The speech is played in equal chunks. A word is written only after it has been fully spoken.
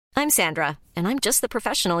I'm Sandra, and I'm just the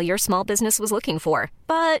professional your small business was looking for.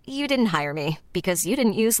 But you didn't hire me because you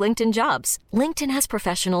didn't use LinkedIn Jobs. LinkedIn has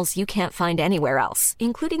professionals you can't find anywhere else,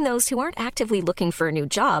 including those who aren't actively looking for a new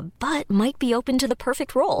job, but might be open to the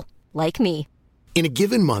perfect role, like me. In a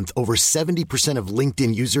given month, over 70% of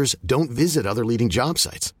LinkedIn users don't visit other leading job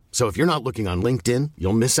sites. So if you're not looking on LinkedIn,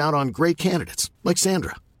 you'll miss out on great candidates like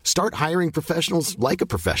Sandra. Start hiring professionals like a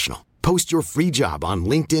professional. Post your free job on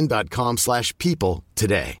linkedin.com/people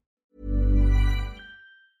today.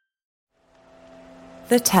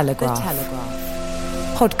 The Telegraph.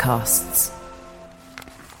 Podcasts.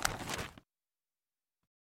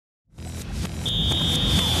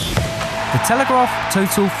 The Telegraph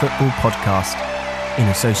Total Football Podcast, in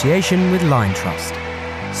association with Line Trust,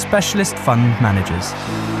 specialist fund managers.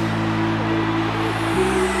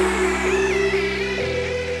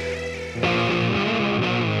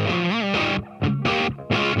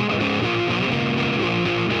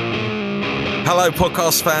 Hello,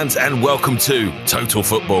 podcast fans, and welcome to Total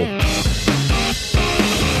Football.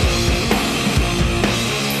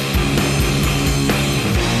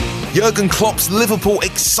 Jurgen Klopp's Liverpool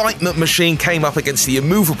excitement machine came up against the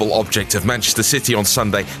immovable object of Manchester City on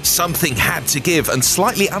Sunday. Something had to give, and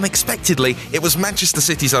slightly unexpectedly, it was Manchester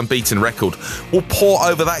City's unbeaten record. We'll pore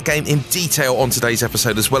over that game in detail on today's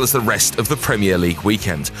episode, as well as the rest of the Premier League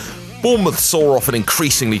weekend. Bournemouth saw off an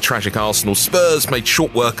increasingly tragic Arsenal. Spurs made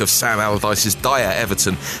short work of Sam Allardyce's dire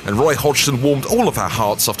Everton, and Roy Hodgson warmed all of our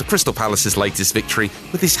hearts after Crystal Palace's latest victory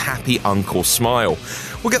with his happy uncle smile.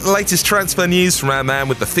 We'll get the latest transfer news from our man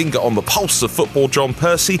with the finger on the pulse of football, John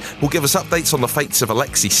Percy, who'll give us updates on the fates of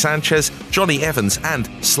Alexis Sanchez, Johnny Evans, and,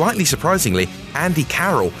 slightly surprisingly, Andy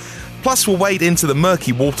Carroll. Plus, we'll wade into the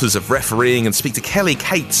murky waters of refereeing and speak to Kelly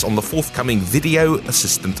Cates on the forthcoming video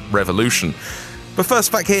assistant revolution. But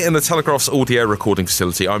first, back here in the Telegraph's audio recording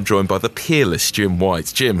facility, I'm joined by the peerless Jim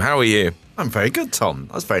White. Jim, how are you? I'm very good, Tom.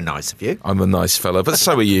 That's very nice of you. I'm a nice fella, but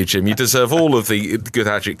so are you, Jim. You deserve all of the good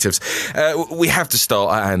adjectives. We have to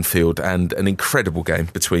start at Anfield, and an incredible game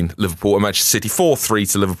between Liverpool and Manchester City. 4-3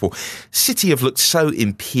 to Liverpool. City have looked so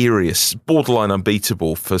imperious, borderline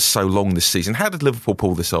unbeatable for so long this season. How did Liverpool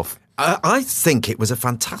pull this off? I think it was a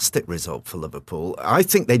fantastic result for Liverpool. I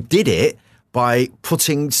think they did it by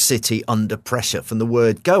putting City under pressure from the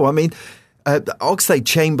word go. I mean,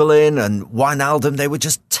 Oxlade-Chamberlain and Wijnaldum, they were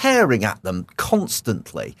just tearing at them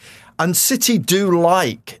constantly. And City do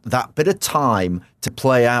like that bit of time to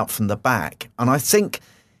play out from the back. And I think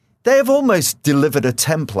they have almost delivered a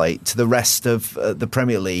template to the rest of the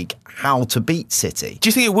Premier League how to beat City. Do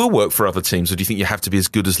you think it will work for other teams, or do you think you have to be as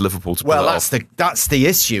good as Liverpool to pull it off? That's the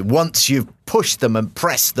issue. Once you've pushed them and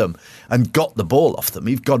pressed them and got the ball off them,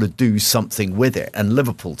 you've got to do something with it. And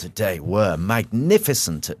Liverpool today were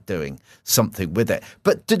magnificent at doing something with it.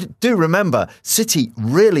 But do remember, City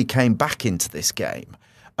really came back into this game.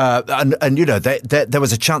 And you know, there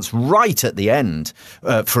was a chance right at the end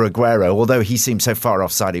for Aguero, although he seemed so far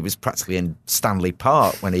offside, he was practically in Stanley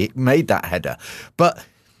Park when he made that header. But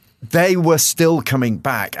they were still coming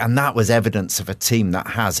back, and that was evidence of a team that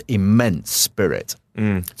has immense spirit.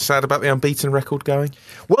 Sad about the unbeaten record going?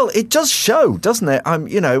 Well, it does show, doesn't it?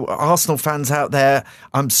 Arsenal fans out there,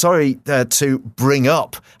 I'm sorry to bring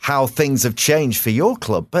up how things have changed for your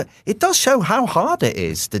club, but it does show how hard it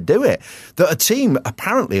is to do it. That a team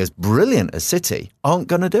apparently as brilliant as City aren't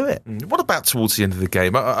going to do it. What about towards the end of the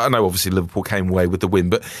game? I know obviously Liverpool came away with the win,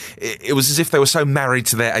 but it was as if they were so married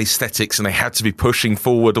to their aesthetics and they had to be pushing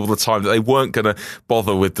forward all the time that they weren't going to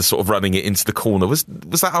bother with the sort of running it into the corner. Was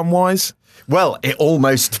that unwise? Well, it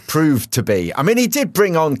almost proved to be. I mean, he did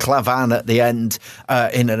bring on Clavan at the end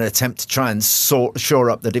in an attempt to try and shore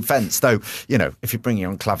up the defence. Though, you know, if you're bringing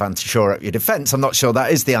on Clavan to shore up your defence, I'm not sure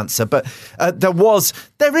that is the answer. But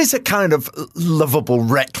there is a kind of lovable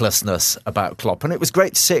recklessness about Klopp, and it was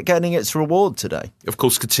great to see it getting its reward today. Of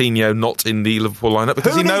course, Coutinho not in the Liverpool lineup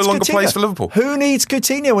because he no longer plays for Liverpool. Who needs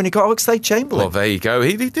Coutinho when you got Oxlade-Chamberlain? Well, there you go.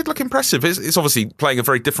 He did look impressive. He's obviously playing a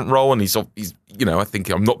very different role, and he's you know, I think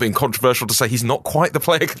I'm not being controversial to say he's not quite the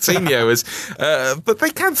player Coutinho is, but they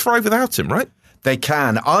can thrive without him, right? They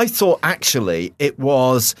can. I thought actually it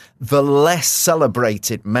was the less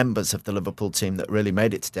celebrated members of the Liverpool team that really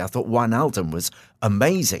made it today. I thought Wijnaldum was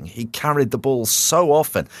amazing. He carried the ball so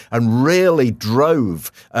often and really drove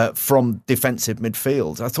from defensive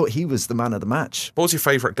midfield. I thought he was the man of the match. What was your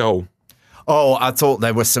favourite goal? Oh, I thought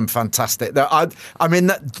there was some fantastic. I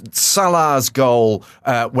mean, Salah's goal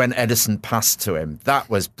when Ederson passed to him, that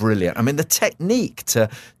was brilliant. I mean, the technique to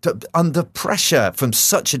under pressure from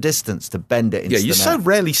such a distance to bend it into the net. So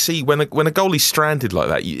rarely see when a goalie's stranded like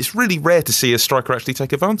that. It's really rare to see a striker actually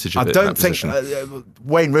take advantage of it. I don't think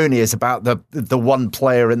Wayne Rooney is about the one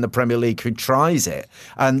player in the Premier League who tries it.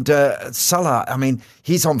 And Salah, I mean,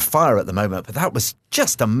 he's on fire at the moment, but that was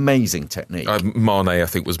just amazing technique. Mane, I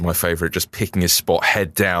think, was my favourite, just picking his spot,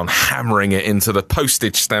 head down, hammering it into the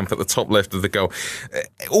postage stamp at the top left of the goal.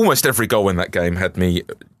 Almost every goal in that game had me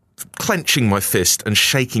clenching my fist and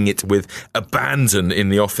shaking it with abandon in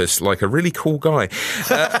the office like a really cool guy.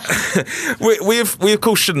 We of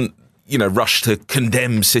course shouldn't rush to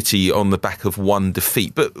condemn City on the back of one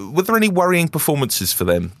defeat, but were there any worrying performances for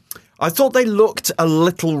them? I thought they looked a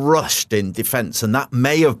little rushed in defence, and that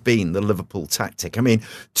may have been the Liverpool tactic. I mean,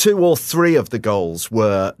 2 or 3 of the goals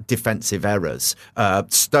were defensive errors.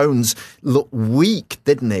 Stones looked weak,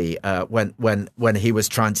 didn't he, when he was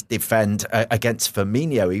trying to defend against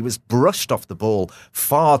Firmino. He was brushed off the ball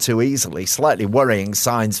far too easily, slightly worrying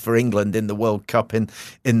signs for England in the World Cup in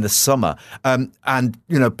the summer. And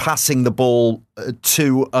passing the ball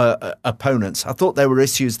to opponents. I thought there were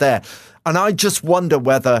issues there. And I just wonder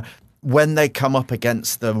whether, when they come up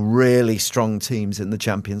against the really strong teams in the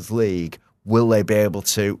Champions League, will they be able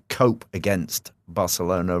to cope against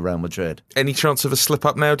Barcelona, Real Madrid? Any chance of a slip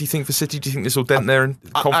up now, do you think, for City? Do you think this will dent their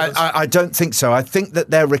confidence? I don't think so. I think that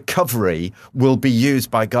their recovery will be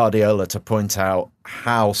used by Guardiola to point out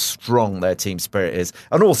how strong their team spirit is.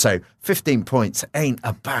 And also, 15 points ain't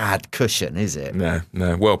a bad cushion, is it? No.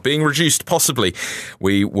 Well, being reduced, possibly.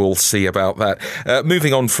 We will see about that.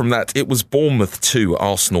 Moving on from that, it was Bournemouth 2,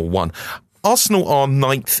 Arsenal 1. Arsenal are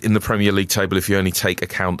 9th in the Premier League table if you only take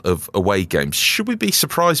account of away games. Should we be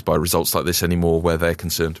surprised by results like this anymore where they're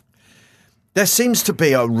concerned? There seems to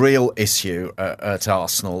be a real issue at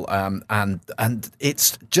Arsenal, and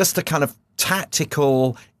it's just a kind of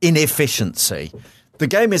tactical inefficiency. The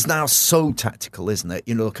game is now so tactical, isn't it?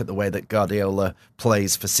 You look at the way that Guardiola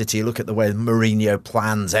plays for City, you look at the way Mourinho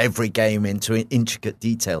plans every game into intricate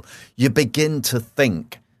detail. You begin to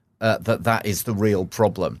think that is the real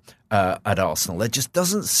problem at Arsenal. There just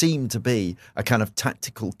doesn't seem to be a kind of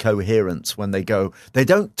tactical coherence when they go. They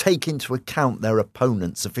don't take into account their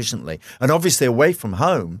opponent sufficiently. And obviously away from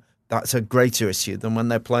home, that's a greater issue than when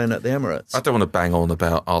they're playing at the Emirates. I don't want to bang on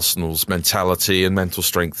about Arsenal's mentality and mental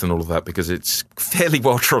strength and all of that because it's fairly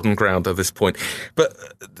well-trodden ground at this point. But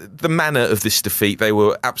the manner of this defeat, they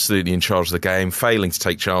were absolutely in charge of the game, failing to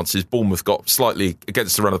take chances. Bournemouth got slightly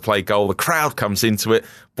against the run-of-play goal. The crowd comes into it.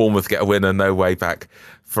 Bournemouth get a winner, no way back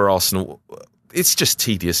for Arsenal. It's just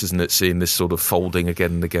tedious, isn't it, seeing this sort of folding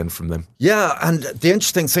again and again from them? Yeah, and the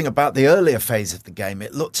interesting thing about the earlier phase of the game,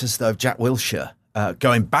 it looked as though Jack Wilshere,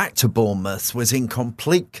 going back to Bournemouth, was in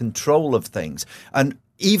complete control of things. And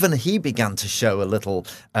even he began to show a little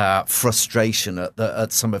frustration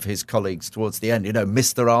at some of his colleagues towards the end.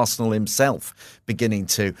 Mr. Arsenal himself beginning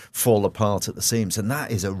to fall apart at the seams. And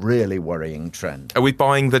that is a really worrying trend. Are we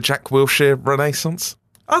buying the Jack Wilshere renaissance?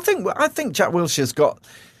 I think Jack Wilshere's got...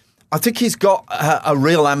 I think he's got a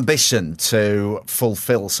real ambition to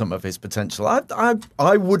fulfil some of his potential.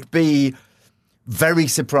 I would be very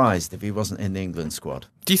surprised if he wasn't in the England squad.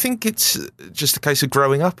 Do you think it's just a case of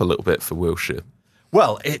growing up a little bit for Wilshere?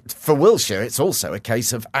 Well, for Wilshere, it's also a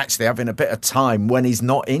case of actually having a bit of time when he's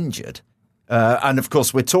not injured. And of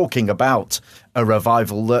course, we're talking about a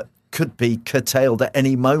revival that could be curtailed at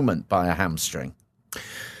any moment by a hamstring.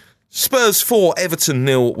 Spurs 4, Everton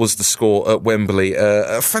 0 was the score at Wembley.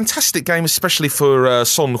 A fantastic game, especially for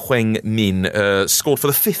Son Heung-min. Scored for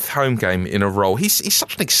the 5th home game in a row. He's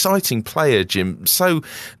such an exciting player, Jim. So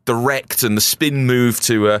direct, and the spin move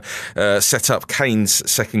to set up Kane's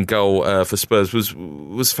second goal for Spurs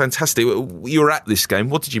was fantastic. You were at this game.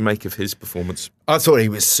 What did you make of his performance? I thought he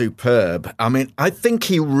was superb. I mean, I think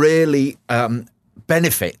he really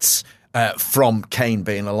benefits from Kane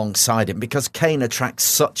being alongside him, because Kane attracts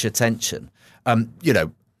such attention.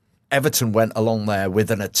 Everton went along there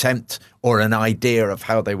with an attempt or an idea of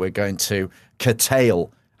how they were going to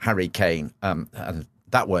curtail Harry Kane, and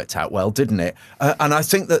that worked out well, didn't it? And I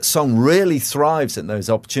think that Son really thrives in those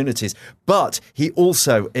opportunities, but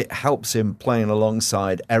it helps him playing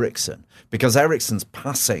alongside Eriksen, because Eriksen's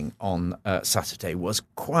passing on Saturday was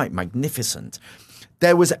quite magnificent.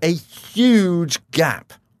 There was a huge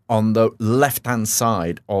gap on the left-hand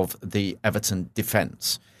side of the Everton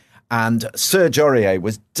defence. And Serge Aurier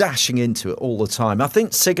was dashing into it all the time. I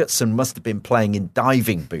think Sigurdsson must have been playing in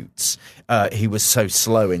diving boots. He was so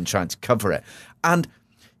slow in trying to cover it. And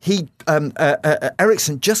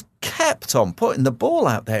Eriksson just kept on putting the ball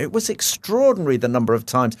out there. It was extraordinary the number of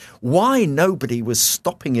times. Why nobody was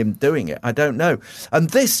stopping him doing it, I don't know. And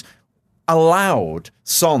this allowed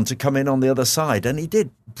Son to come in on the other side, and he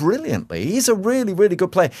did brilliantly. He's a really, really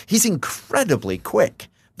good player. He's incredibly quick.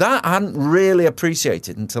 That I hadn't really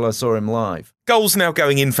appreciated until I saw him live. Goals now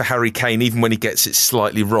going in for Harry Kane, even when he gets it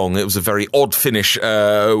slightly wrong. It was a very odd finish,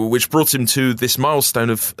 which brought him to this milestone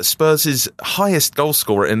of Spurs' highest goal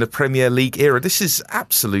scorer in the Premier League era. This is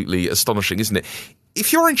absolutely astonishing, isn't it?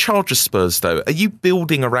 If you're in charge of Spurs, though, are you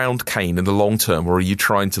building around Kane in the long term, or are you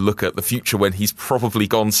trying to look at the future when he's probably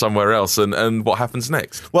gone somewhere else and what happens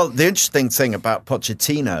next? Well, the interesting thing about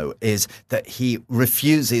Pochettino is that he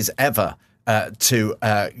refuses ever to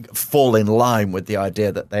fall in line with the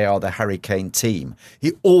idea that they are the Harry Kane team.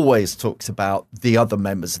 He always talks about the other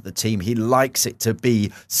members of the team. He likes it to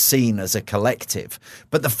be seen as a collective.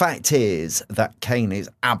 But the fact is that Kane is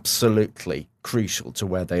absolutely crucial to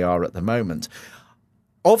where they are at the moment.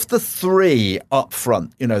 Of the three up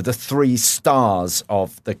front, the three stars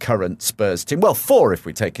of the current Spurs team, well, four if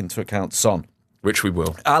we take into account Son, which we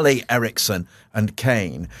will. Ali, Eriksson and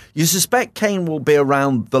Kane. You suspect Kane will be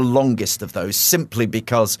around the longest of those simply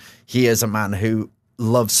because he is a man who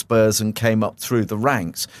loves Spurs and came up through the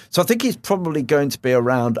ranks. So I think he's probably going to be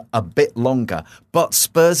around a bit longer. But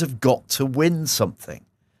Spurs have got to win something.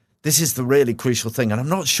 This is the really crucial thing, and I'm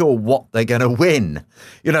not sure what they're going to win.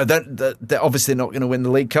 They're obviously not going to win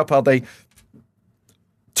the League Cup. Are they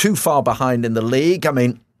too far behind in the league? I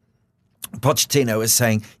mean, Pochettino is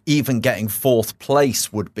saying even getting fourth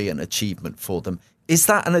place would be an achievement for them. Is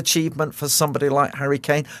that an achievement for somebody like Harry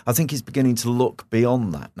Kane? I think he's beginning to look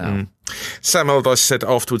beyond that now. Sam Allardyce said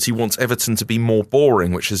afterwards he wants Everton to be more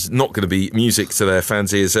boring, which is not going to be music to their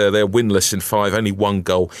fans' ears. They're winless in 5, only one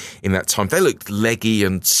goal in that time. They looked leggy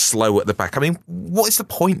and slow at the back. I mean, what is the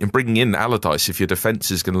point in bringing in Allardyce if your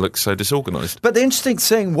defence is going to look so disorganised? But the interesting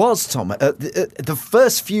thing was, Tom, the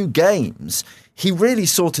first few games, he really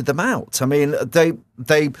sorted them out. I mean,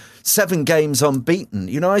 they 7 games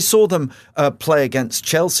unbeaten. I saw them play against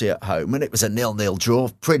Chelsea at home, and it was a 0-0 draw,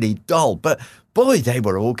 pretty dull. But boy, they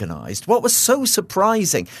were organised. What was so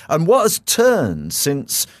surprising, and what has turned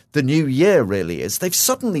since the new year really is, they've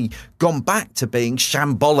suddenly gone back to being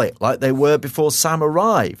shambolic like they were before Sam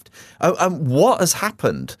arrived. And what has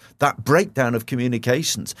happened? That breakdown of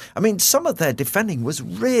communications. I mean, some of their defending was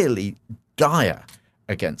really dire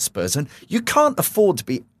against Spurs, and you can't afford to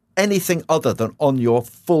be anything other than on your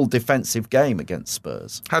full defensive game against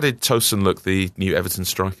Spurs. How did Tosun look, the new Everton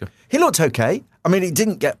striker? He looked okay. I mean, he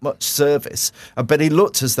didn't get much service, but he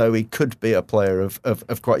looked as though he could be a player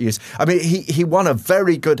of quite use. I mean, he won a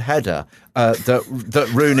very good header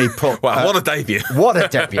that Rooney put... Wow, what a debut. What a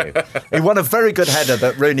debut. He won a very good header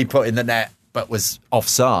that Rooney put in the net, but was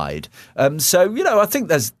offside. So, I think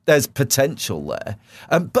there's potential there.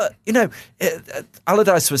 But,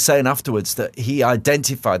 Allardyce was saying afterwards that he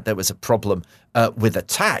identified there was a problem with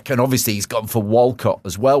attack. And obviously he's gone for Walcott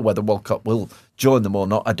as well. Whether Walcott will join them or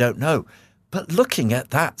not, I don't know. But looking at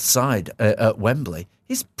that side at Wembley,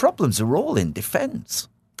 his problems are all in defence.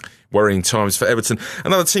 Worrying times for Everton.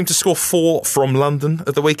 Another team to score 4 from London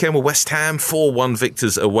at the weekend were West Ham, 4-1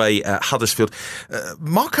 victors away at Huddersfield.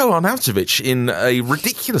 Marko Arnautovic in a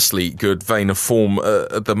ridiculously good vein of form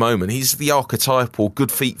at the moment. He's the archetypal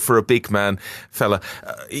good feet for a big man fella.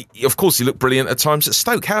 Of course, he looked brilliant at times at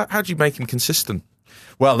Stoke. How do you make him consistent?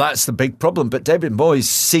 Well, that's the big problem. But David Moyes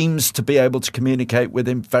seems to be able to communicate with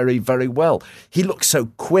him very, very well. He looks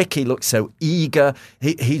so quick. He looks so eager.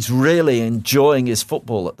 He's really enjoying his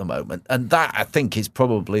football at the moment. And that, I think, is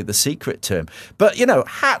probably the secret to him. But,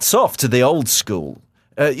 hats off to the old school.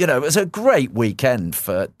 It was a great weekend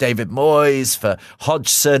for David Moyes, for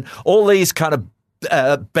Hodgson, all these kind of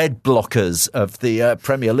bed blockers of the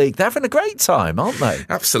Premier League. They're having a great time, aren't they?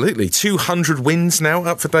 Absolutely. 200 wins now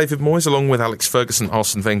up for David Moyes, along with Alex Ferguson,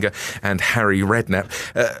 Arsene Wenger and Harry Redknapp.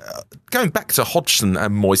 Going back to Hodgson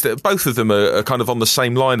and Moyes, both of them are kind of on the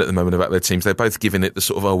same line at the moment about their teams. They're both giving it the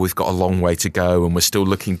sort of, we've got a long way to go and we're still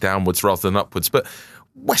looking downwards rather than upwards. But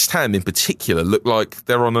West Ham in particular look like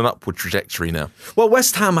they're on an upward trajectory now. Well,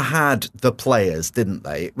 West Ham had the players, didn't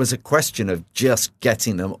they? It was a question of just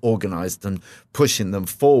getting them organised and pushing them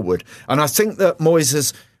forward. And I think that Moyes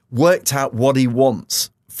has worked out what he wants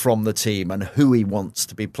from the team and who he wants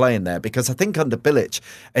to be playing there. Because I think under Bilic,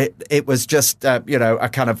 it was just, a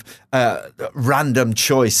kind of random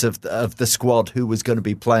choice of the squad who was going to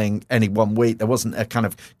be playing any one week. There wasn't a kind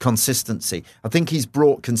of consistency. I think he's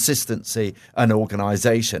brought consistency and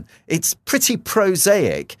organisation. It's pretty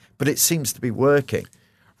prosaic, but it seems to be working.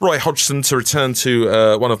 Roy Hodgson to return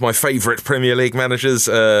to one of my favourite Premier League managers.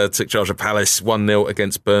 Took charge of Palace 1-0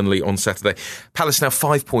 against Burnley on Saturday. Palace now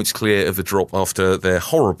 5 points clear of the drop after their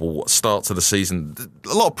horrible start to the season.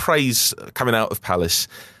 A lot of praise coming out of Palace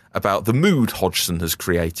about the mood Hodgson has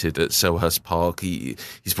created at Selhurst Park.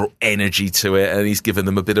 He's brought energy to it and he's given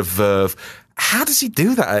them a bit of verve. How does he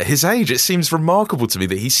do that at his age? It seems remarkable to me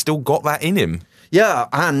that he's still got that in him. Yeah,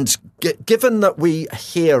 and given that we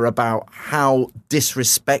hear about how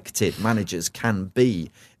disrespected managers can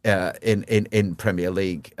be in Premier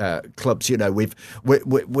League clubs,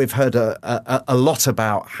 we've heard a lot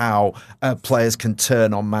about how players can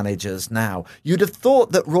turn on managers now. You'd have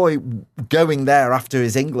thought that Roy going there after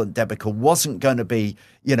his England debacle wasn't going to be,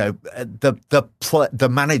 the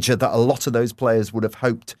manager that a lot of those players would have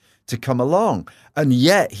hoped to come along, and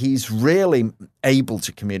yet he's really able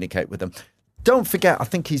to communicate with them. Don't forget, I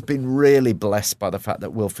think he's been really blessed by the fact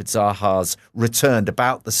that Wilfried Zaha's returned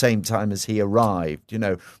about the same time as he arrived.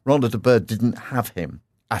 Ronald de Boer didn't have him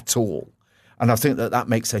at all. And I think that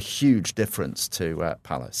makes a huge difference to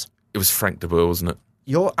Palace. It was Frank de Boer, wasn't it?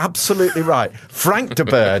 You're absolutely right. Frank de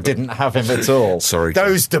Boer didn't have him at all. Sorry.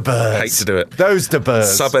 Those de Boers. Hate to do it. Those de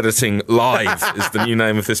Boers. Sub-editing live is the new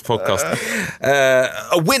name of this podcast.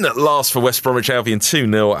 A win at last for West Bromwich Albion,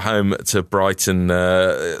 2-0 at home to Brighton.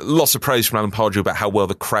 Lots of praise from Alan Pardew about how well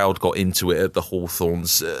the crowd got into it at the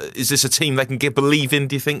Hawthorns. Is this a team they can believe in,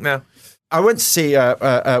 do you think, now? I went to see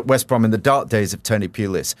West Brom in the dark days of Tony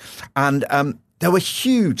Pulis, and there were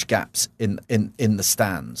huge gaps in the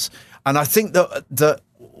stands. And I think that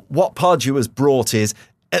what Pardew has brought is,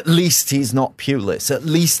 at least he's not Pulis. At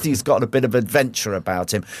least he's got a bit of adventure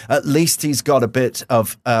about him. At least he's got a bit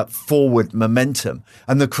of forward momentum.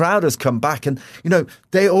 And the crowd has come back. And,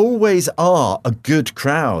 they always are a good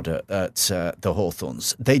crowd at the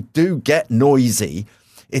Hawthorns. They do get noisy.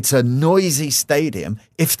 It's a noisy stadium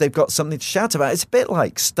if they've got something to shout about. It's a bit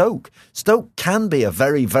like Stoke. Stoke can be a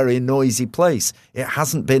very, very noisy place. It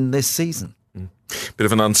hasn't been this season. Bit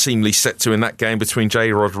of an unseemly set to in that game between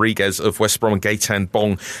Jay Rodriguez of West Brom and Gaetan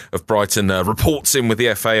Bong of Brighton. Reports in with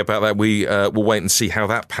the FA about that. We will wait and see how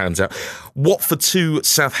that pans out. Watford 2,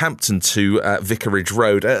 Southampton 2 at Vicarage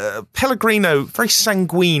Road. Pellegrino very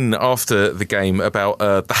sanguine after the game about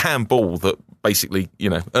the handball that basically,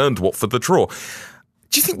 earned Watford the draw.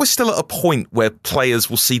 Do you think we're still at a point where players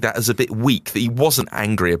will see that as a bit weak, that he wasn't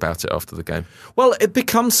angry about it after the game? Well, it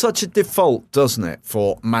becomes such a default, doesn't it,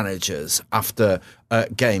 for managers after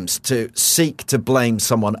games to seek to blame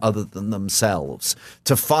someone other than themselves,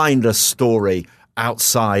 to find a story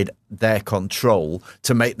outside their control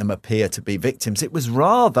to make them appear to be victims. It was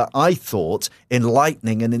rather, I thought,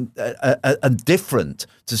 enlightening and different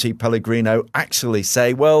to see Pellegrino actually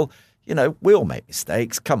say, well, we all make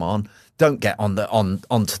mistakes, come on. Don't get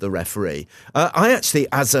onto the referee. I actually,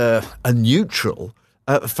 as a neutral,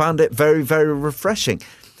 found it very, very refreshing.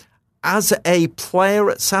 As a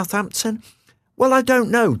player at Southampton, well, I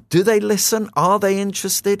don't know. Do they listen? Are they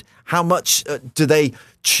interested? How much do they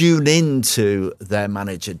tune in to their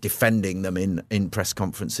manager defending them in press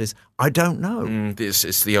conferences? I don't know.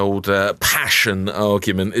 It's the old passion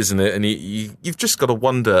argument, isn't it? And you've just got to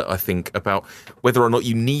wonder, I think, about whether or not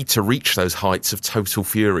you need to reach those heights of total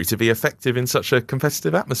fury to be effective in such a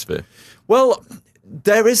competitive atmosphere. Well,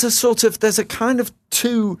 there's a kind of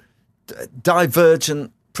two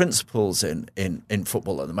divergent principles in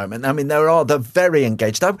football at the moment. I mean, they're very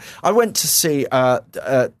engaged. I went to see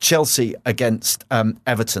Chelsea against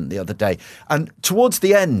Everton the other day, and towards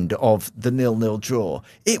the end of the 0-0 draw,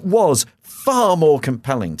 it was far more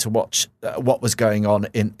compelling to watch what was going on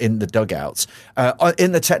in the dugouts,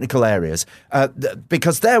 in the technical areas,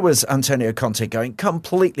 because there was Antonio Conte going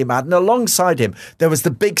completely mad, and alongside him there was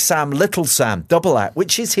the Big Sam, Little Sam double act,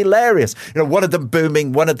 which is hilarious. One of them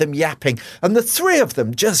booming, one of them yapping, and the three of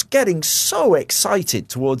them just getting so excited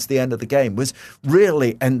towards the end of the game was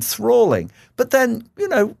really enthralling. But then,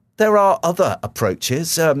 there are other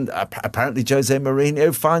approaches. Apparently, Jose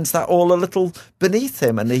Mourinho finds that all a little beneath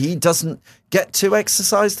him, and he doesn't get too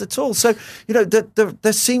exercised at all. So,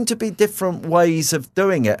 there seem to be different ways of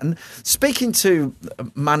doing it. And speaking to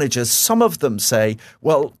managers, some of them say,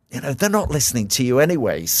 well, they're not listening to you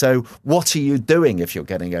anyway. So what are you doing if you're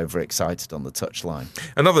getting overexcited on the touchline?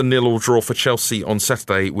 Another 0-0 draw for Chelsea on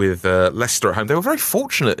Saturday with Leicester at home. They were very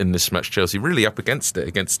fortunate in this match, Chelsea, really up against it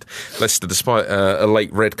against Leicester, despite a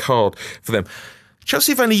late red card for them.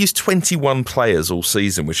 Chelsea have only used 21 players all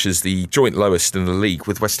season, which is the joint lowest in the league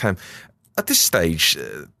with West Ham. At this stage,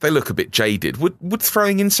 they look a bit jaded. Would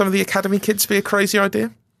throwing in some of the academy kids be a crazy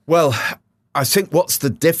idea? Well, I think what's the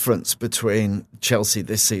difference between Chelsea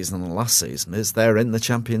this season and last season is they're in the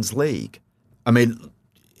Champions League. I mean,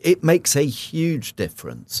 it makes a huge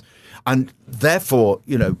difference. And therefore,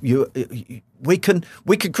 we can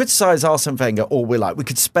criticise Arsene Wenger all we like. We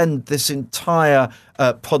could spend this entire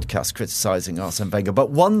podcast criticising Arsene Wenger. But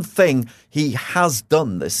one thing he has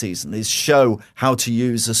done this season is show how to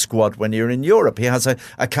use a squad when you're in Europe. He has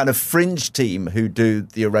a kind of fringe team who do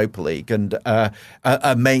the Europa League and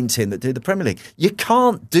a main team that do the Premier League. You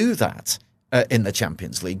can't do that in the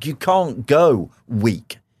Champions League. You can't go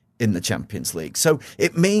weak in the Champions League. So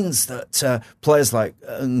it means that players like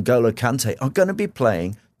N'Golo Kante are going to be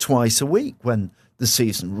playing twice a week when the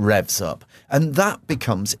season revs up. And that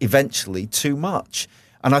becomes eventually too much.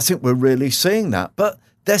 And I think we're really seeing that. But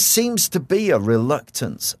there seems to be a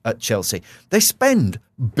reluctance at Chelsea. They spend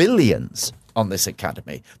billions on this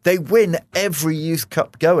academy. They win every youth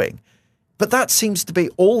cup going. But that seems to be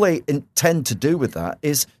all they intend to do with that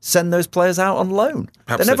is send those players out on loan.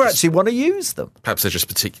 Perhaps they never actually want to use them. Perhaps they're just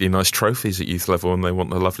particularly nice trophies at youth level and they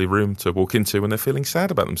want a lovely room to walk into when they're feeling sad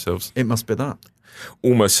about themselves. It must be that.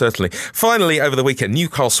 Almost certainly. Finally, over the weekend,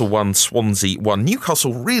 Newcastle won, Swansea won.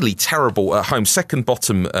 Newcastle really terrible at home. Second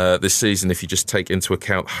bottom this season if you just take into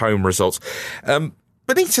account home results.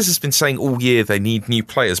 Benitez has been saying all year they need new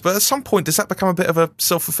players, but at some point does that become a bit of a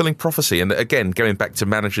self-fulfilling prophecy? And again, going back to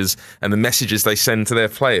managers and the messages they send to their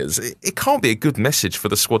players, it can't be a good message for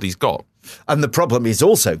the squad he's got. And the problem he's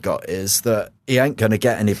also got is that he ain't going to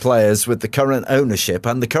get any players with the current ownership,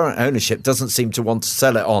 and the current ownership doesn't seem to want to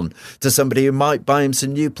sell it on to somebody who might buy him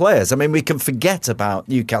some new players. I mean, we can forget about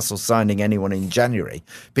Newcastle signing anyone in January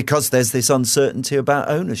because there's this uncertainty about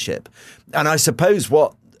ownership. And I suppose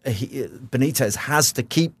what Benitez has to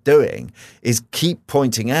keep doing is keep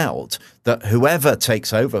pointing out that whoever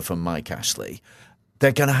takes over from Mike Ashley,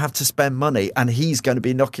 they're going to have to spend money and he's going to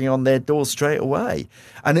be knocking on their door straight away.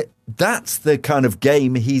 And that's the kind of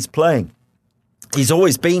game he's playing. He's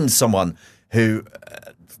always been someone who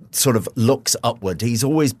sort of looks upward. He's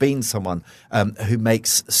always been someone who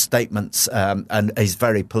makes statements and is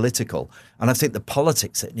very political. And I think the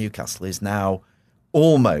politics at Newcastle is now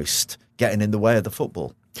almost getting in the way of the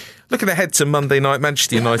football. Looking ahead to Monday night,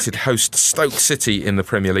 Manchester United host Stoke City in the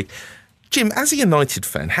Premier League. Jim, as a United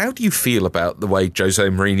fan, how do you feel about the way Jose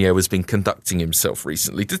Mourinho has been conducting himself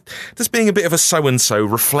recently? Does being a bit of a so-and-so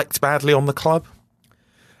reflect badly on the club?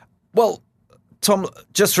 Well, Tom,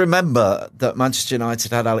 just remember that Manchester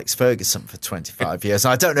United had Alex Ferguson for 25 years.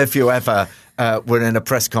 I don't know if you ever were in a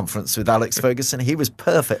press conference with Alex Ferguson. He was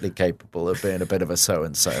perfectly capable of being a bit of a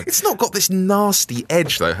so-and-so. It's not got this nasty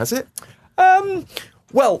edge, though, has it?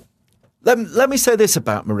 Well, let me say this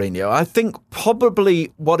about Mourinho. I think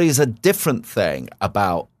probably what is a different thing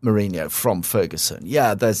about Mourinho from Ferguson.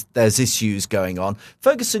 Yeah, there's issues going on.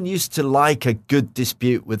 Ferguson used to like a good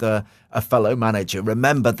dispute with a fellow manager.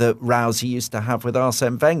 Remember the rows he used to have with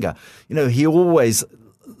Arsene Wenger. You know, he always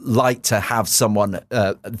liked to have someone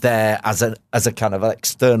there as a kind of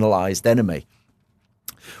externalized enemy.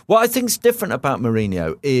 What I think is different about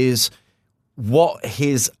Mourinho is what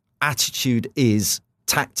his attitude is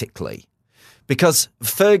tactically, because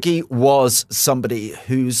Fergie was somebody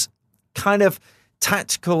whose kind of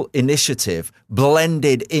tactical initiative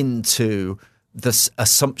blended into the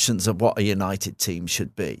assumptions of what a United team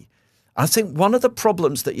should be. I think one of the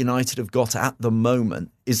problems that United have got at the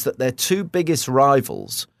moment is that their two biggest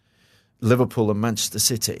rivals, Liverpool and Manchester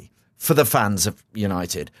City, for the fans of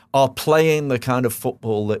United, are playing the kind of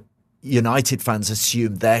football that United fans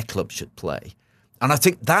assume their club should play. And I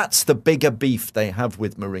think that's the bigger beef they have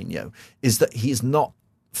with Mourinho, is that he's not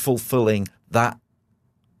fulfilling that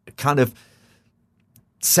kind of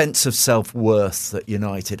sense of self-worth that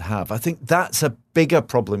United have. I think that's a bigger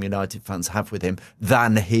problem United fans have with him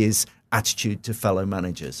than his attitude to fellow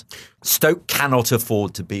managers. Stoke cannot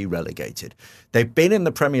afford to be relegated. They've been in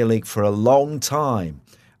the Premier League for a long time,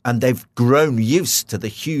 and they've grown used to the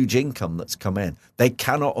huge income that's come in. They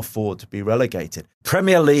cannot afford to be relegated.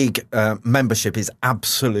 Premier League membership is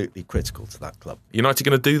absolutely critical to that club. United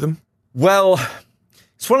going to do them? Well,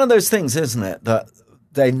 it's one of those things, isn't it, that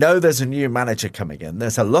they know there's a new manager coming in.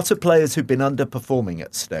 There's a lot of players who've been underperforming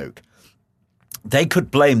at Stoke. They could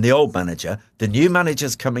blame the old manager. The new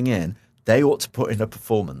manager's coming in. They ought to put in a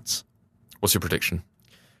performance. What's your prediction?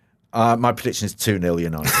 My prediction is 2-0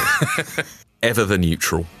 United. Ever the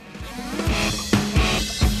neutral.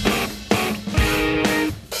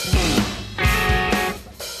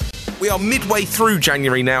 We are midway through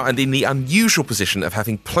January now and in the unusual position of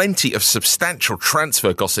having plenty of substantial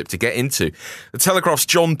transfer gossip to get into. The Telegraph's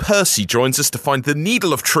John Percy joins us to find the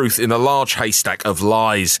needle of truth in a large haystack of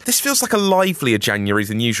lies. This feels like a livelier January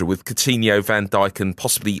than usual, with Coutinho, Van Dijk and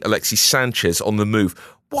possibly Alexis Sanchez on the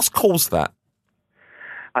move. What's caused that?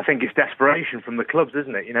 I think it's desperation from the clubs,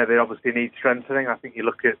 isn't it? You know, they obviously need strengthening. I think you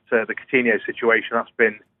look at the Coutinho situation, that's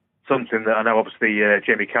been something that I know obviously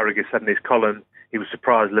Jamie Carragher said in his column he was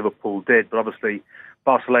surprised Liverpool did, but obviously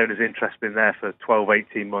Barcelona's interest been there for 12,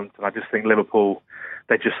 18 months, and I just think Liverpool,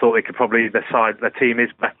 they just thought they could probably, their team is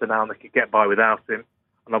better now and they could get by without him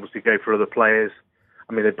and obviously go for other players.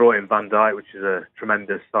 I mean, they brought in Van Dijk, which is a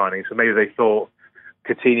tremendous signing, so maybe they thought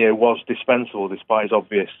Coutinho was dispensable despite his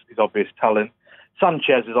obvious talent.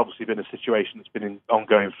 Sanchez has obviously been a situation that's been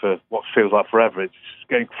ongoing for what feels like forever. It's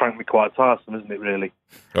getting, frankly, quite tiresome, isn't it, really?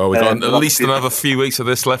 Oh, we've got at least another few weeks of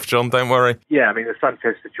this left, John, don't worry. Yeah, I mean, the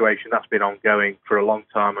Sanchez situation, that's been ongoing for a long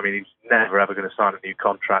time. I mean, he's never, ever going to sign a new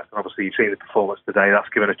contract. And obviously, you've seen the performance today. That's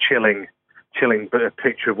given a chilling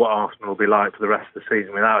picture of what Arsenal will be like for the rest of the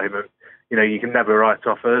season without him. And, you know, you can never write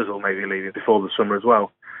off Ozil maybe leaving before the summer as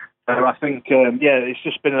well. So I think, it's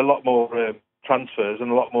just been a lot more transfers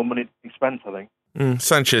and a lot more money being spent, I think.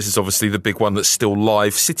 Sanchez is obviously the big one that's still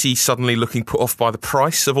live. City suddenly looking put off by the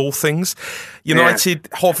price of all things. United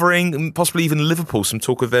hovering, and possibly even Liverpool, some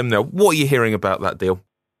talk of them now. What are you hearing about that deal?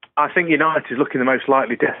 I think United is looking the most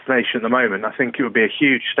likely destination at the moment. I think it would be a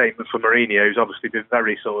huge statement for Mourinho, who's obviously been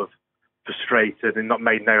very sort of frustrated and not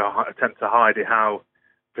made no attempt to hide it, how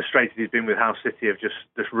frustrated he's been with how City have just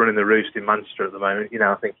running the roost in Manchester at the moment. You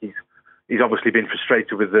know, I think he's obviously been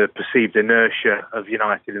frustrated with the perceived inertia of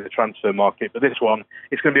United in the transfer market. But this one,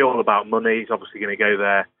 it's going to be all about money. He's obviously going to go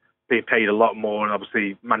there, being paid a lot more, and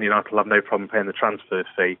obviously Man United will have no problem paying the transfer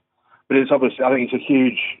fee. But it's obviously, I think it's a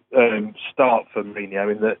huge start for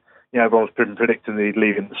Mourinho in that, you know, everyone's been predicting that he'd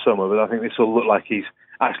leave in the summer, but I think this will look like he's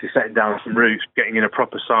actually setting down some roots, getting in a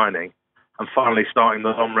proper signing, and finally starting the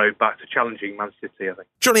long road back to challenging Man City, I think.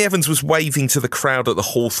 Johnny Evans was waving to the crowd at the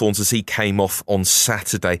Hawthorns as he came off on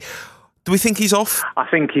Saturday. Do we think he's off? I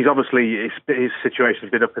think he's obviously, his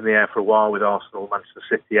situation's been up in the air for a while with Arsenal, Manchester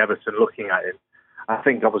City, Everton looking at him. I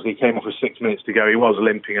think obviously he came off with 6 minutes to go. He was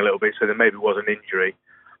limping a little bit, so there maybe was an injury.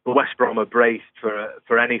 But West Brom are braced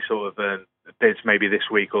for any sort of bids maybe this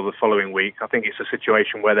week or the following week. I think it's a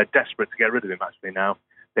situation where they're desperate to get rid of him actually now.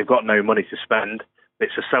 They've got no money to spend.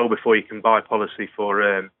 It's a sell before you can buy policy for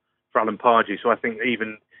Alan Pardew. So I think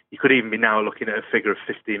you could even be now looking at a figure of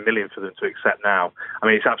 15 million for them to accept now. I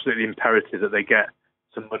mean, it's absolutely imperative that they get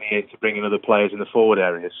some money in to bring in other players in the forward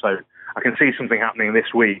areas. So I can see something happening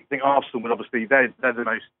this week. I think Arsenal would obviously, they're the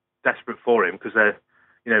most desperate for him because they're,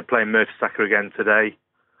 you know, playing Mertesacker again today.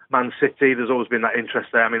 Man City, there's always been that interest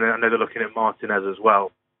there. I mean, I know they're looking at Martinez as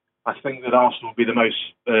well. I think that Arsenal would be the most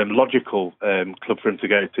logical club for him to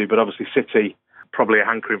go to, but obviously City, probably a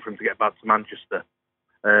hankering for him to get back to Manchester.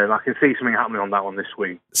 I can see something happening on that one this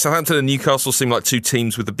week. Southampton and Newcastle seem like two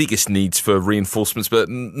teams with the biggest needs for reinforcements, but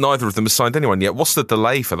neither of them has signed anyone yet. What's the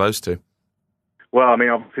delay for those two? Well, I mean,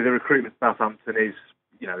 obviously the recruitment at Southampton is,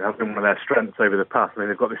 you know, has been one of their strengths over the past. I mean,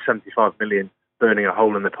 they've got this 75 million burning a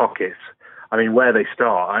hole in their pockets. I mean, where they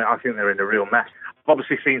start, I think they're in a real mess. I've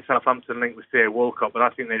obviously seen Southampton linked with Theo Walcott, but I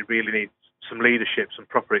think they really need some leadership, some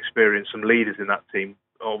proper experience, some leaders in that team.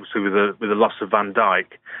 Obviously, with the loss of Van Dijk,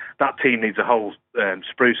 that team needs a whole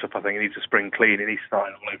spruce up. I think it needs a spring clean. It needs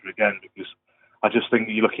starting all over again because I just think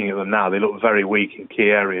you're looking at them now. They look very weak in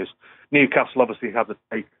key areas. Newcastle obviously have the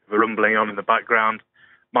takeover rumbling on in the background.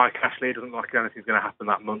 Mike Ashley doesn't like anything's going to happen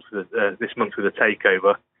this month with the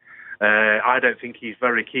takeover. I don't think he's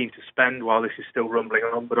very keen to spend while this is still rumbling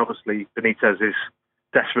on, but obviously Benitez is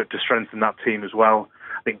desperate to strengthen that team as well.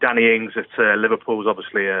 I think Danny Ings at Liverpool is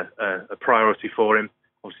obviously a priority for him.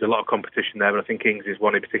 Obviously, a lot of competition there, but I think Ings is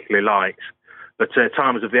one he particularly likes. But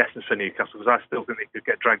time is of the essence for Newcastle because I still think they could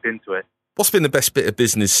get dragged into it. What's been the best bit of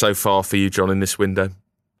business so far for you, John, in this window?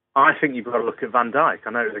 I think you've got to look at Van Dijk.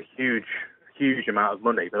 I know it was a huge amount of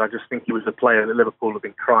money, but I just think he was a player that Liverpool have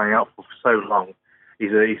been crying out for so long.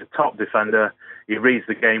 He's a top defender. He reads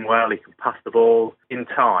the game well. He can pass the ball in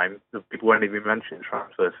time. People won't even mention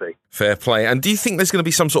transfer fee. Fair play. And do you think there's going to be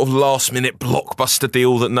some sort of last-minute blockbuster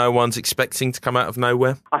deal that no one's expecting to come out of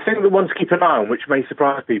nowhere? I think the one to keep an eye on, which may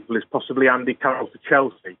surprise people, is possibly Andy Carroll to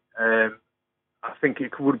Chelsea. I think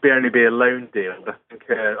it would only be a loan deal. But I think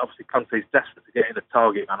obviously Conte's desperate to get in a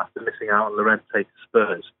target man after missing out on Llorente to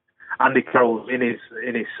Spurs. Andy Carroll's in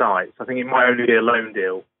his sights. I think it might only be a loan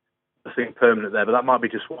deal. I think permanent there, but that might be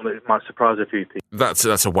just one that might surprise a few people. That's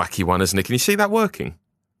a wacky one, isn't it? Can you see that working?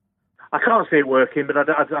 I can't see it working, but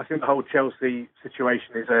I think the whole Chelsea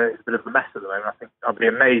situation is a bit of a mess at the moment. I think I'd be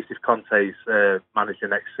amazed if Conte's manager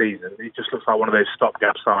next season. It just looks like one of those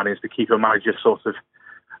stopgap signings to keep a manager sort of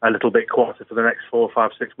a little bit quieter for the next 4,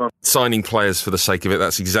 5, 6 months. Signing players for the sake of it,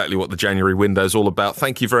 that's exactly what the January window is all about.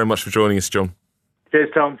 Thank you very much for joining us, John. Cheers,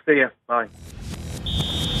 Tom. See you. Bye.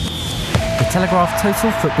 The Telegraph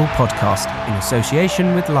Total Football Podcast in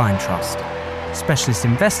association with Lion Trust, specialist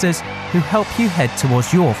investors who help you head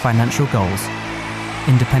towards your financial goals.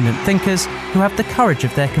 Independent thinkers who have the courage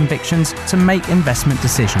of their convictions to make investment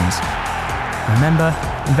decisions. Remember,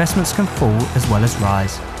 investments can fall as well as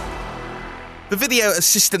rise. The video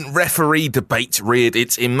assistant referee debate reared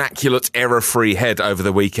its immaculate error-free head over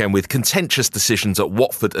the weekend with contentious decisions at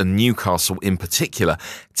Watford and Newcastle in particular.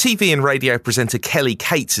 TV and radio presenter Kelly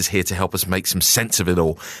Cates is here to help us make some sense of it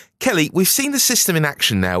all. Kelly, we've seen the system in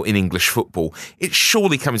action now in English football. It's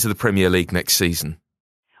surely coming to the Premier League next season.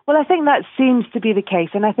 Well, I think that seems to be the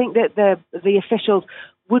case, and I think that the officials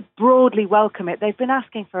would broadly welcome it. They've been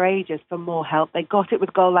asking for ages for more help. They got it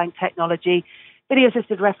with goal line technology.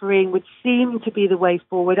 Video-assisted refereeing would seem to be the way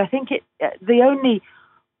forward. I think the only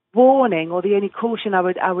warning or the only caution I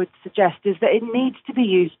would suggest is that it needs to be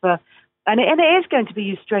used for, and it is going to be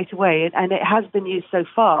used straight away, and it has been used so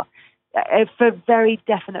far, for very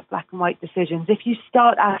definite black and white decisions. If you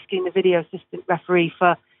start asking the video-assistant referee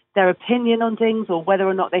for their opinion on things or whether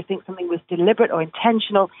or not they think something was deliberate or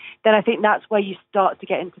intentional, then I think that's where you start to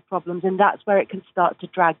get into problems, and that's where it can start to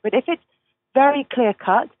drag. But if it's very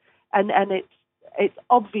clear-cut and it's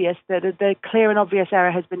obvious that the clear and obvious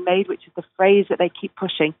error has been made, which is the phrase that they keep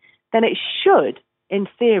pushing, then it should, in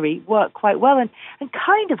theory, work quite well and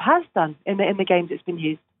kind of has done in the games it's been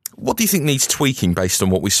used. What do you think needs tweaking based on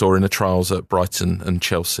what we saw in the trials at Brighton and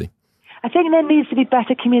Chelsea? I think there needs to be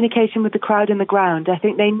better communication with the crowd in the ground. I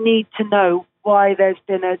think they need to know why there's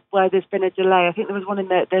been a delay. I think there was one in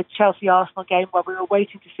the Chelsea-Arsenal game where we were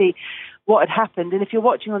waiting to see what had happened. And if you're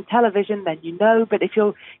watching on television, then you know. But if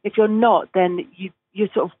you're not, then you're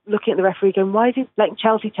sort of looking at the referee going, why is it letting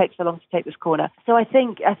Chelsea take so long to take this corner? So I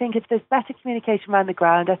think if there's better communication around the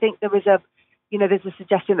ground, I think there's a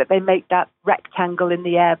suggestion that they make that rectangle in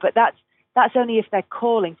the air, but that's only if they're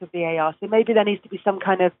calling for VAR. So maybe there needs to be some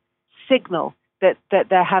kind of signal that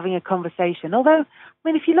they're having a conversation. Although, I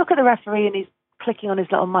mean, if you look at the referee and he's clicking on his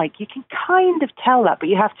little mic, you can kind of tell that, but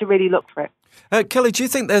you have to really look for it. Kelly, do you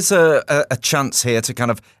think there's a chance here to kind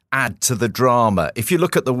of add to the drama? If you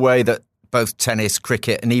look at the way that both tennis,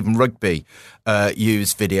 cricket and even rugby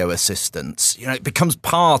use video assistants, it becomes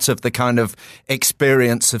part of the kind of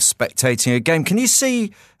experience of spectating a game. Can you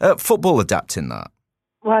see football adapting that?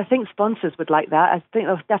 Well, I think sponsors would like that. I think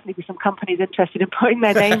there'll definitely be some companies interested in putting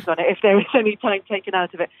their names on it if there is any time taken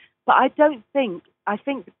out of it. But I think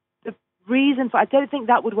the reason I don't think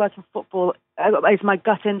that would work in football is my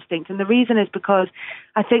gut instinct. And the reason is because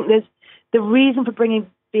I think the reason for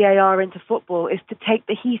bringing VAR into football is to take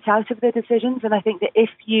the heat out of the decisions. And I think that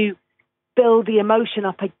if you build the emotion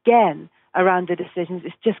up again around the decisions,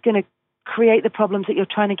 it's just going to create the problems that you're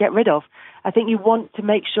trying to get rid of. I think you want to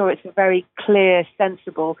make sure it's a very clear,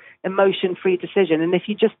 sensible, emotion-free decision. And if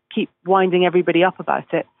you just keep winding everybody up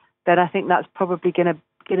about it, then I think that's probably going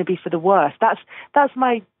to be for the worst. That's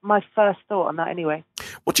my first thought on that anyway.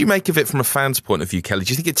 What do you make of it from a fan's point of view, Kelly?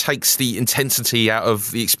 Do you think it takes the intensity out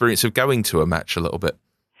of the experience of going to a match a little bit?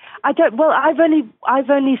 I don't. Well, I've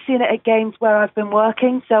only seen it at games where I've been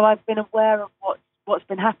working, so I've been aware of what's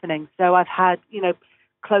been happening. So I've had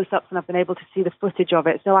close-ups and I've been able to see the footage of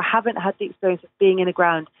it. So I haven't had the experience of being in a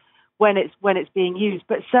ground when it's being used.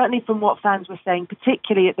 But certainly from what fans were saying,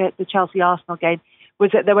 particularly at the Chelsea-Arsenal game,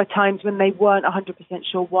 was that there were times when they weren't 100%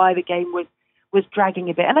 sure why the game was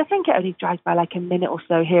dragging a bit. And I think it only dragged by like a minute or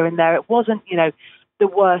so here and there. It wasn't, the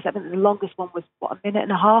worst. I think the longest one was, a minute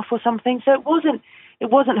and a half or something. So it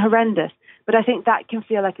wasn't horrendous. But I think that can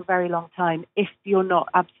feel like a very long time if you're not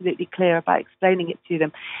absolutely clear about explaining it to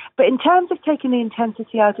them. But in terms of taking the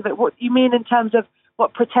intensity out of it, what do you mean in terms of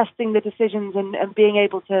protesting the decisions and being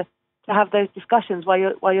able to have those discussions while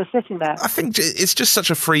you're sitting there? I think it's just such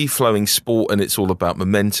a free-flowing sport and it's all about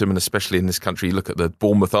momentum, and especially in this country, you look at the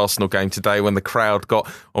Bournemouth-Arsenal game today when the crowd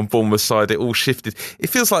got on Bournemouth's side, it all shifted. It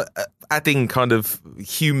feels like adding kind of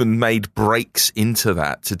human-made breaks into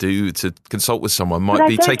that to consult with someone might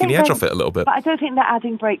be taking the edge off it a little bit. But I don't think they're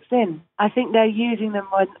adding breaks in. I think they're using them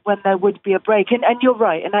when there would be a break. And you're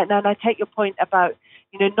right, and I take your point about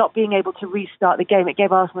not being able to restart the game. It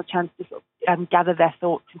gave Arsenal a chance to sort of gather their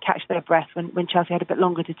thoughts and catch their breath when Chelsea had a bit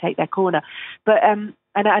longer to take their corner. But and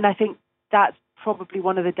I think that's probably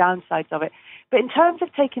one of the downsides of it. But in terms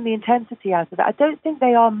of taking the intensity out of it, I don't think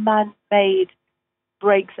they are man-made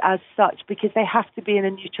breaks as such, because they have to be in a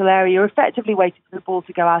neutral area. You're effectively waiting for the ball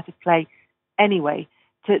to go out of play anyway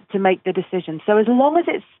to make the decision. So as long as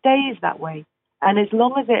it stays that way, and as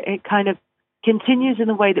long as it kind of continues in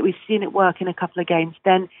the way that we've seen it work in a couple of games,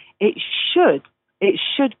 then it should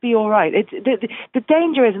be all right. The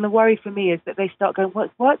danger is, and the worry for me is that they start going,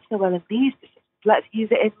 what's worked so well in these decisions? let's use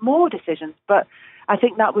it in more decisions. But I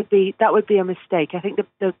think that would be a mistake. I think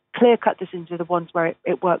the clear-cut decisions are the ones where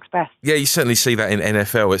it works best. Yeah, you certainly see that in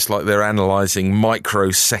NFL. It's like they're analysing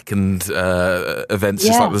microsecond events.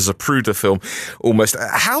 Yeah. It's like the Zapruder film almost.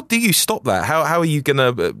 How do you stop that? How are you going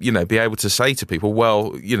to be able to say to people,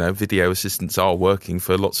 well, video assistants are working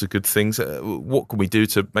for lots of good things. What can we do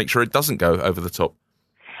to make sure it doesn't go over the top?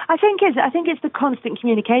 I think it's the constant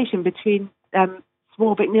communication between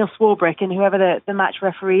Neil Swarbrick and whoever the match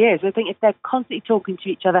referee is. I think if they're constantly talking to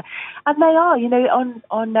each other, and they are,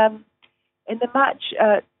 on in the match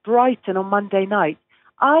at Brighton on Monday night,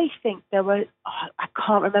 I think there were, I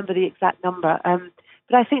can't remember the exact number,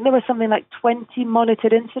 but I think there was something like 20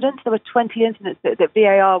 monitored incidents. There were 20 incidents that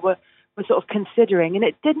VAR were sort of considering, and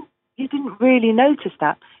you didn't really notice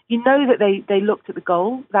that. You know that they looked at the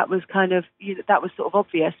goal. That was kind of, that was sort of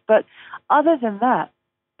obvious. But other than that,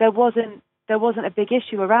 there wasn't a big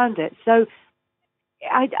issue around it. So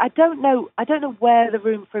I don't know where the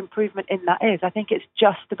room for improvement in that is. I think it's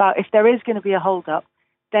just about, if there is going to be a hold-up,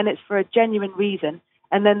 then it's for a genuine reason,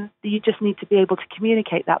 and then you just need to be able to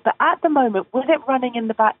communicate that. But at the moment, with it running in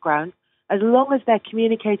the background, as long as they're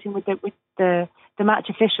communicating with the match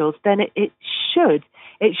officials, then it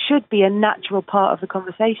should be a natural part of the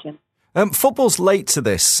conversation. Football's late to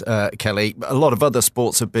this, Kelly. A lot of other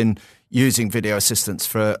sports have been using video assistants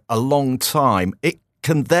for a long time. It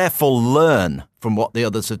can therefore learn from what the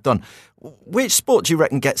others have done. Which sport do you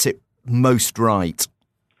reckon gets it most right?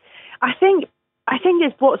 I think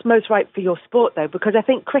it's what's most right for your sport, though, because I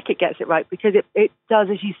think cricket gets it right, because it does,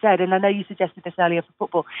 as you said, and I know you suggested this earlier for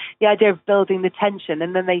football, the idea of building the tension,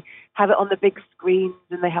 and then they have it on the big screens,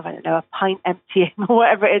 and they have, I don't know, a pint emptying or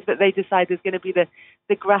whatever it is that they decide is going to be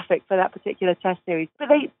the graphic for that particular test series. But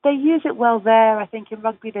they use it well there. I think in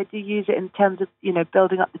rugby they do use it in terms of,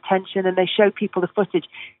 building up the tension, and they show people the footage.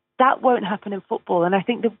 That won't happen in football, and I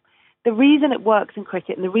think the reason it works in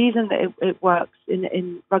cricket and the reason that it works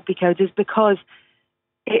in rugby codes is because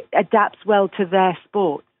it adapts well to their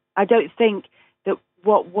sport. I don't think that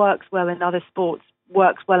what works well in other sports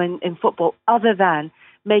works well in football, other than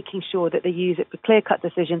making sure that they use it for clear-cut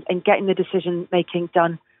decisions and getting the decision-making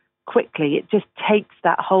done quickly. It just takes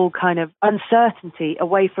that whole kind of uncertainty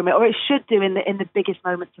away from it, or it should do in the biggest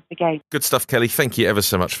moments of the game. Good stuff, Kelly. Thank you ever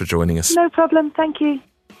so much for joining us. No problem. Thank you.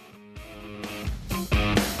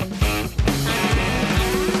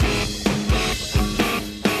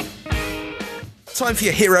 Time for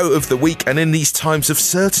your hero of the week, and in these times of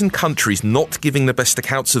certain countries not giving the best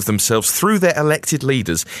accounts of themselves through their elected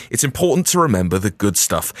leaders, it's important to remember the good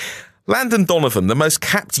stuff. Landon Donovan, the most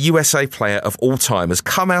capped USA player of all time, has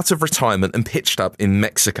come out of retirement and pitched up in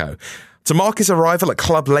Mexico. To mark his arrival at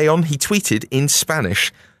Club Leon, he tweeted in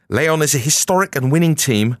Spanish, "Leon is a historic and winning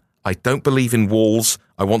team. I don't believe in walls.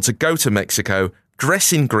 I want to go to Mexico,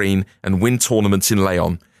 dress in green, and win tournaments in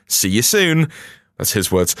Leon. See you soon." That's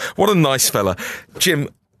his words. What a nice fella. Jim,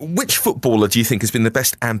 which footballer do you think has been the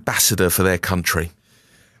best ambassador for their country?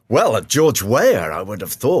 Well, George Weah, I would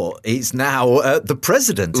have thought. He's now the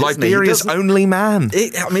president, Liberia's only man.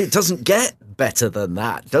 It doesn't get better than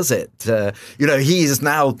that, does it? He is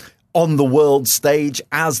now on the world stage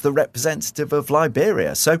as the representative of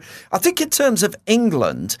Liberia. So I think in terms of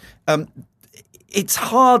England, it's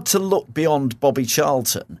hard to look beyond Bobby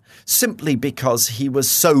Charlton simply because he was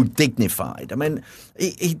so dignified. I mean,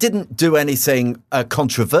 he didn't do anything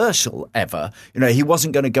controversial ever. He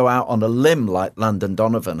wasn't going to go out on a limb like Landon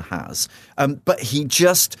Donovan has, but he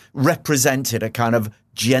just represented a kind of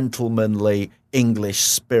gentlemanly English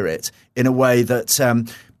spirit in a way that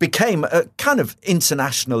became kind of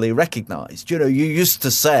internationally recognised. You used to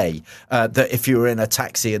say that if you were in a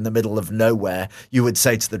taxi in the middle of nowhere, you would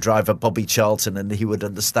say to the driver, Bobby Charlton, and he would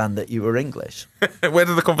understand that you were English. Where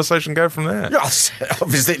did the conversation go from there? Yes,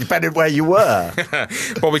 obviously, it depended where you were.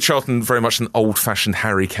 Bobby Charlton, very much an old-fashioned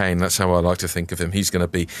Harry Kane. That's how I like to think of him. He's going to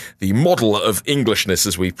be the model of Englishness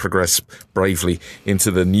as we progress bravely into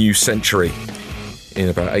the new century in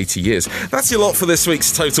about 80 years. That's your lot for this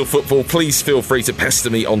week's Total Football. Please feel free to pester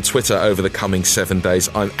me on Twitter over the coming 7 days.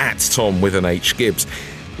 I'm at Tom with an H Gibbs.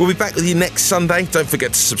 We'll be back with you next Sunday. Don't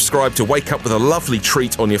forget to subscribe to wake up with a lovely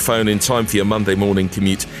treat on your phone in time for your Monday morning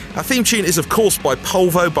commute. Our theme tune is, of course, by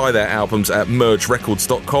Polvo. Buy their albums at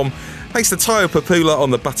mergerecords.com. Thanks to Tayo Papula on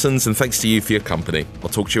the buttons, and thanks to you for your company. I'll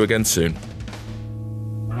talk to you again soon.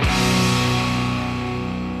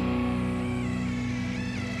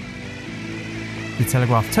 The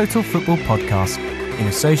Telegraph Total Football Podcast, in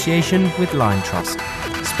association with Lion Trust,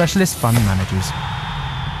 specialist fund managers.